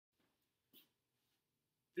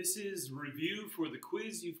This is review for the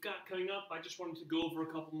quiz you've got coming up. I just wanted to go over a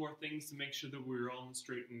couple more things to make sure that we're all on the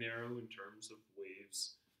straight and narrow in terms of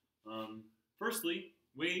waves. Firstly,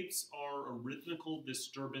 waves are a rhythmical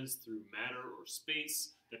disturbance through matter or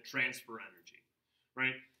space that transfer energy,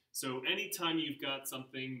 right? So anytime you've got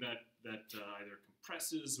something that either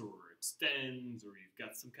compresses or extends, or you've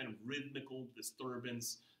got some kind of rhythmical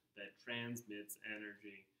disturbance that transmits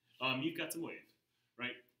energy, you've got some wave,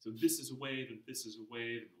 right? So this is a wave, and this is a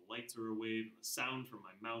wave, and the lights are a wave, and the sound from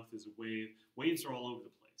my mouth is a wave. Waves are all over the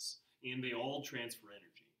place, and they all transfer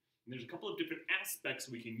energy. And there's a couple of different aspects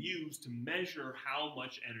we can use to measure how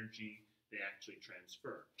much energy they actually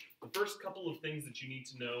transfer. The first couple of things that you need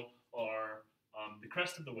to know are the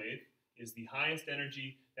crest of the wave is the highest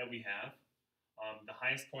energy that we have, the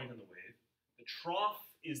highest point on the wave. The trough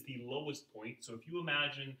is the lowest point. So if you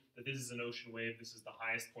imagine that this is an ocean wave, this is the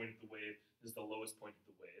highest point of the wave, this is the lowest point of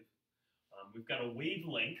the wave. We've got a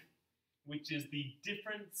wavelength, which is the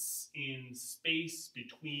difference in space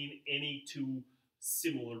between any two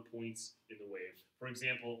similar points in the wave. For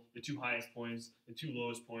example, the two highest points, the two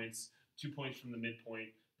lowest points, 2 points from the midpoint,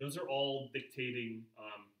 those are all dictating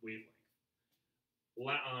wavelength.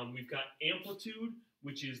 We've got amplitude,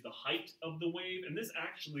 which is the height of the wave, and this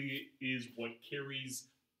actually is what carries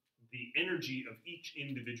the energy of each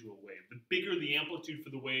individual wave. The bigger the amplitude for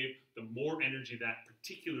the wave, the more energy that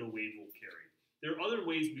particular wave will carry. There are other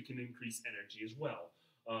ways we can increase energy as well.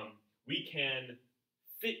 We can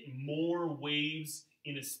fit more waves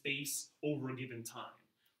in a space over a given time,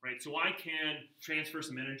 right? So I can transfer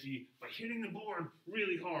some energy by hitting the board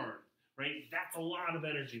really hard, right? That's a lot of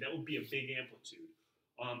energy. That would be a big amplitude.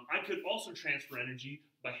 I could also transfer energy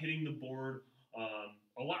by hitting the board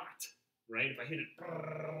a lot, right? If I hit it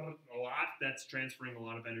a lot, that's transferring a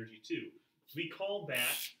lot of energy too. We call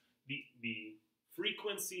that the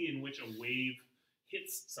frequency in which a wave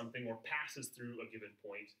hits something or passes through a given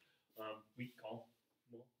point. We call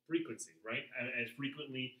frequency, right? As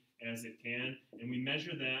frequently as it can, and we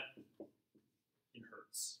measure that in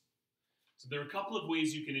hertz. So there are a couple of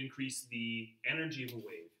ways you can increase the energy of a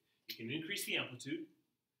wave. You can increase the amplitude.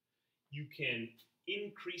 You can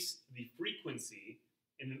increase the frequency.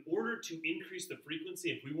 And in order to increase the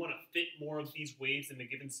frequency, if we want to fit more of these waves in a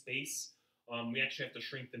given space, we actually have to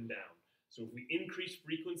shrink them down. So if we increase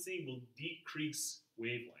frequency, we'll decrease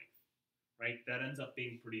wavelength, right? That ends up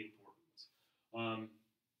being pretty important.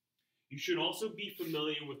 You should also be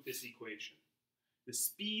familiar with this equation. The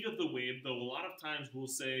speed of the wave, though a lot of times we'll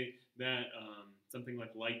say that something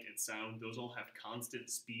like light and sound, those all have constant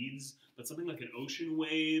speeds, but something like an ocean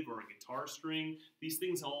wave or a guitar string, these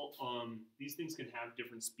things can have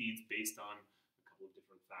different speeds based on a couple of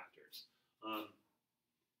different factors.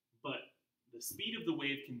 But the speed of the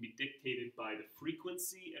wave can be dictated by the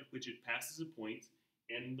frequency at which it passes a point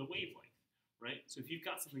and the wavelength, right? So if you've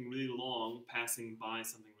got something really long passing by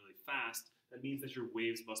something really fast, that means that your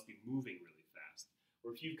waves must be moving really fast.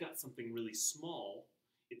 Or if you've got something really small,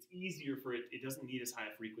 it's easier for it, it doesn't need as high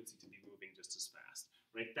a frequency to be moving just as fast,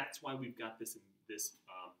 right? That's why we've got this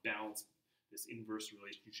balance, this inverse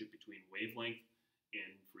relationship between wavelength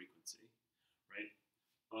and frequency, right?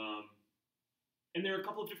 And there are a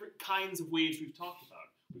couple of different kinds of waves we've talked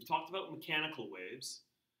about. We've talked about mechanical waves.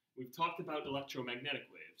 We've talked about electromagnetic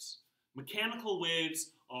waves. Mechanical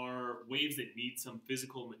waves are waves that need some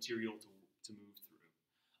physical material to move through.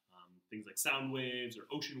 Things like sound waves or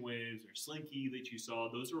ocean waves or slinky that you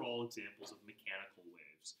saw, those are all examples of mechanical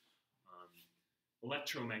waves.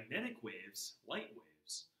 Electromagnetic waves, light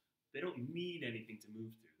waves, they don't need anything to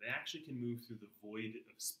move through. They actually can move through the void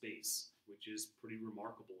of space, which is pretty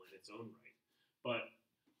remarkable in its own right. But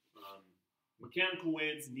mechanical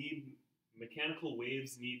waves need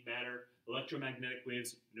matter. Electromagnetic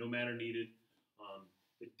waves, no matter needed.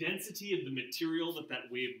 The density of the material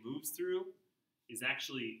that wave moves through is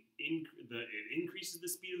actually it increases the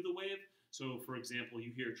speed of the wave. So, for example,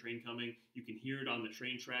 you hear a train coming, you can hear it on the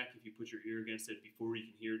train track if you put your ear against it before you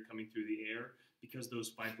can hear it coming through the air, because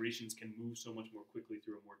those vibrations can move so much more quickly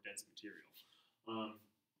through a more dense material.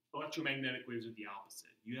 Electromagnetic waves are the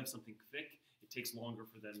opposite. You have something thick, it takes longer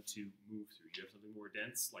for them to move through. You have something more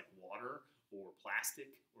dense, like water or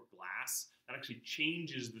plastic or glass, that actually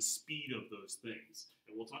changes the speed of those things.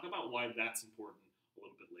 And we'll talk about why that's important a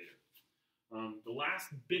little bit later. The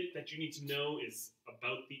last bit that you need to know is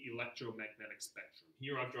about the electromagnetic spectrum.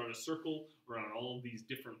 Here I've drawn a circle around all of these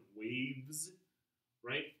different waves,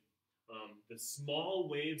 right? The small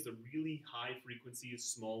waves, the really high frequency,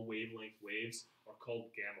 small wavelength waves, are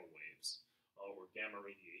called gamma waves or gamma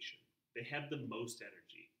radiation. They have the most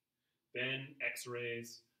energy. Then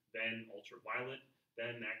X-rays, then ultraviolet,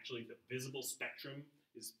 then actually the visible spectrum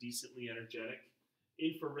is decently energetic.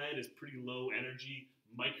 Infrared is pretty low energy.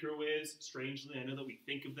 Microwaves, strangely, I know that we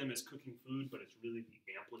think of them as cooking food, but it's really the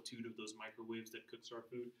amplitude of those microwaves that cooks our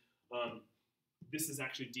food. This is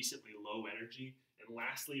actually decently low energy. And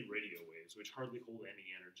lastly, radio waves, which hardly hold any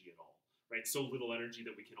energy at all, right? So little energy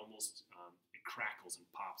that we can almost, it crackles and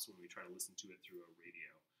pops when we try to listen to it through a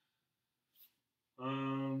radio.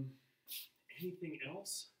 Anything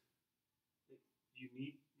else that you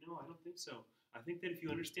need? No, I don't think so. I think that if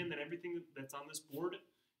you understand that everything that's on this board,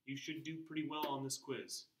 you should do pretty well on this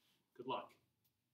quiz. Good luck.